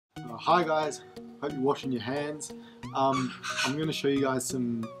Hi guys, hope you're washing your hands. I'm going to show you guys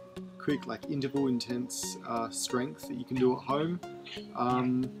some quick interval intense strength that you can do at home.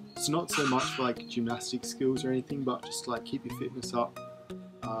 It's not so much for gymnastic skills or anything, but just to keep your fitness up,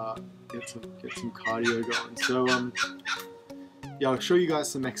 get some cardio going. So yeah, I'll show you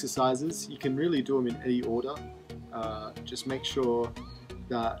guys some exercises. You can really do them in any order. Just make sure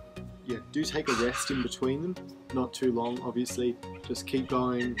that do take a rest in between them, not too long obviously. Just keep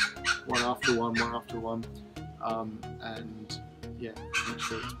going one after one, and yeah, make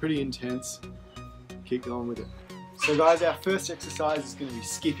sure it's pretty intense. Keep going with it. So guys, our first exercise is going to be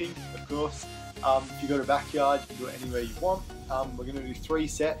skipping, of course. If you've got a backyard, you can do it anywhere you want. We're going to do 3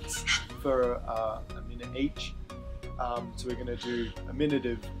 sets for a minute each. So we're going to do a minute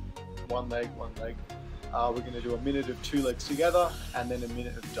of one leg. We're going to do a minute of 2 legs together, and then a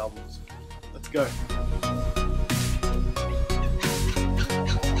minute of doubles. Let's go.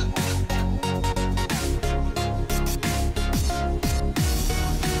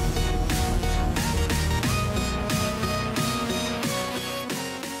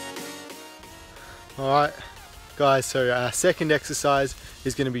 Alright guys, so our second exercise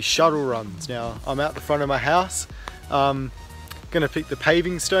is going to be shuttle runs. Now I'm out the front of my house, going to pick the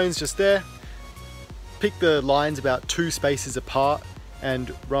paving stones just there, pick the lines about 2 spaces apart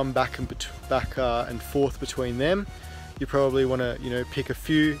and run back and forth between them. You probably want to pick a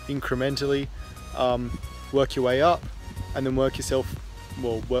few incrementally, work your way up, and then work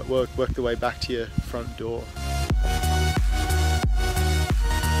the way back to your front door.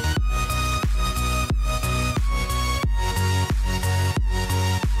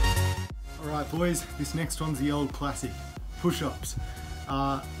 Alright boys, this next one's the old classic, push-ups.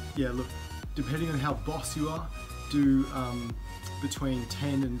 Yeah, look, depending on how boss you are, do between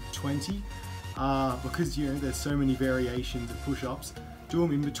 10 and 20. Because there's so many variations of push-ups, do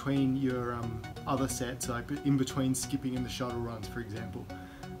them in between your other sets, like in between skipping and the shuttle runs, for example.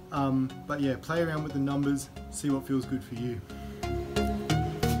 But yeah, play around with the numbers, see what feels good for you.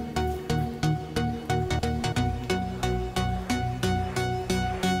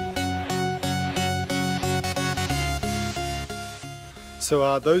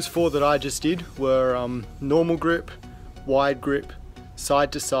 So those 4 that I just did were normal grip, wide grip,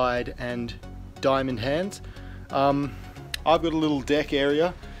 side to side, and diamond hands. I've got a little deck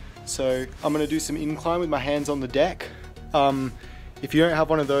area, so I'm going to do some incline with my hands on the deck. If you don't have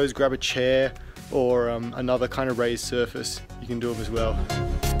one of those, grab a chair or another kind of raised surface. You can do them as well.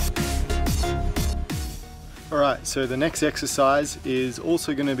 Alright, so the next exercise is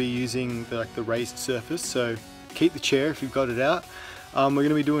also going to be using the raised surface, so keep the chair if you've got it out. We're going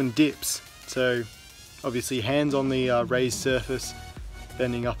to be doing dips, so obviously hands on the raised surface,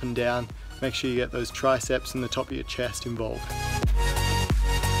 bending up and down. Make sure you get those triceps and the top of your chest involved.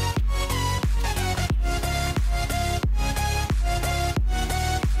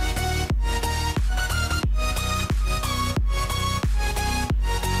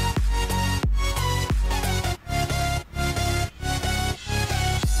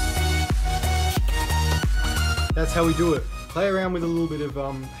 That's how we do it. Play around with a little bit of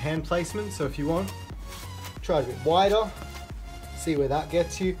hand placement, so if you want, try a bit wider, see where that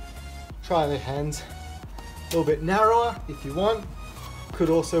gets you. Try the hands a little bit narrower if you want, could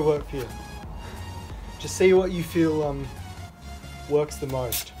also work for you. Just see what you feel works the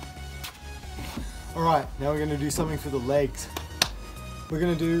most. Alright, now we're going to do something for the legs. We're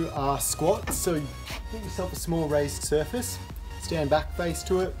going to do squats, so get yourself a small raised surface, stand back face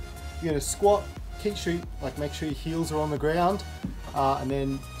to it, you're going to squat. Make sure your heels are on the ground, and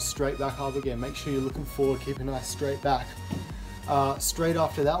then straight back up again. Make sure you're looking forward, keep a nice straight back. Straight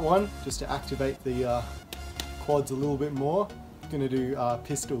after that one, just to activate the quads a little bit more, I'm going to do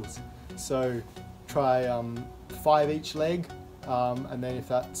pistols. So try 5 each leg, and then if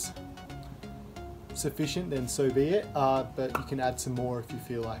that's sufficient, then so be it. But you can add some more if you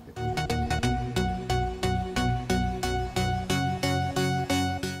feel like it.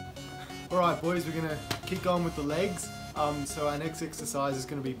 Alright boys, we're going to keep going with the legs. So our next exercise is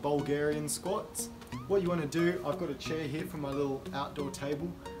going to be Bulgarian squats. What you want to do, I've got a chair here from my little outdoor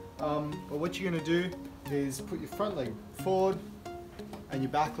table. But what you're going to do is put your front leg forward and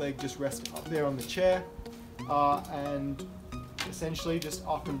your back leg just rest up there on the chair, and essentially just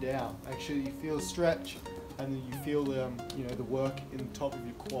up and down. Make sure you feel a stretch and then you feel the work in the top of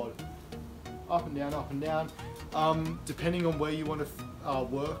your quad. Up and down, up and down. Depending on where you want to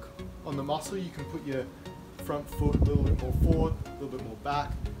work on the muscle, you can put your front foot a little bit more forward, a little bit more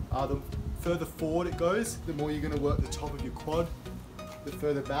back. The further forward it goes, the more you're going to work the top of your quad. The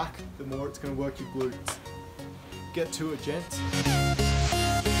further back, the more it's going to work your glutes. Get to it, gents.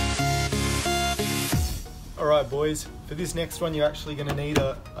 Alright boys, for this next one you're actually going to need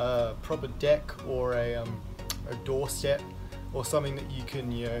a proper deck or a doorstep or something that you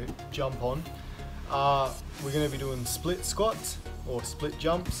can jump on. We're going to be doing split squats or split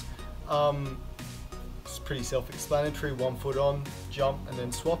jumps. It's pretty self-explanatory, 1 foot on, jump and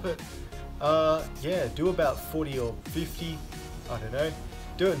then swap it. Yeah, do about 40 or 50, I don't know.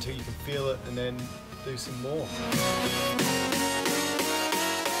 Do it until you can feel it and then do some more.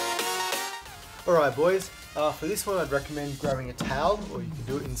 Alright boys, for this one I'd recommend grabbing a towel, or you can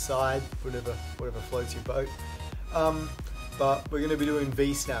do it inside, whatever floats your boat. But we're going to be doing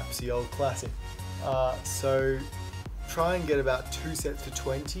V-snaps, the old classic. So try and get about 2 sets to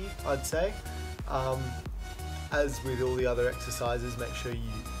 20, I'd say. As with all the other exercises, make sure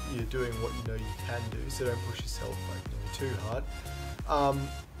you're doing what you know you can do, so don't push yourself too hard.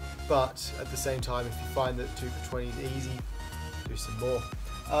 But at the same time, if you find that 2 for 20 is easy, do some more.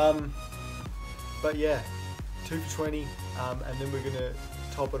 But yeah, 2 for 20, and then we're going to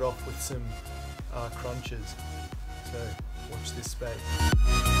top it off with some crunches. So watch this space.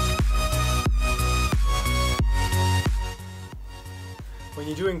 When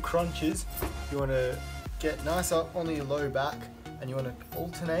you're doing crunches, you want to get nice up on your low back, and you want to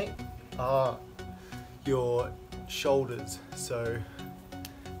alternate your shoulders. So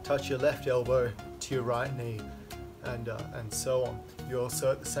touch your left elbow to your right knee, and so on. You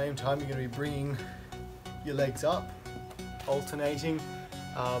also, at the same time, you're going to be bringing your legs up, alternating,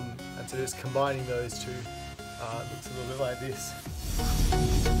 and so just combining those two looks a little bit like this.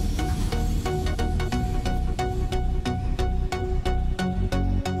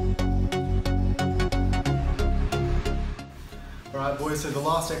 Alright boys, so the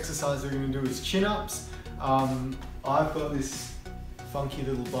last exercise we're going to do is chin-ups. I've got this funky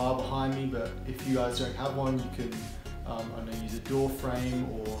little bar behind me, but if you guys don't have one, you can I don't know, use a door frame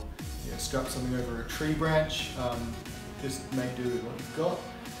or strap something over a tree branch. Just make do with what you've got.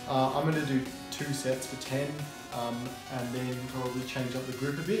 I'm going to do 2 sets for 10 and then probably change up the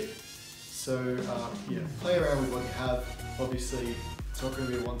grip a bit. So yeah, play around with what you have. Obviously it's not going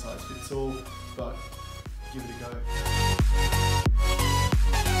to be a one size fits all, but give it a go.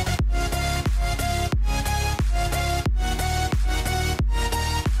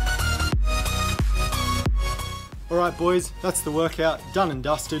 Alright boys, that's the workout done and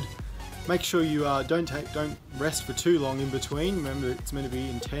dusted. Make sure you don't rest for too long in between. Remember, it's meant to be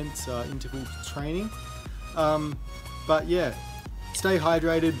intense interval training. But yeah, stay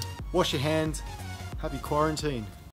hydrated, wash your hands, happy quarantine.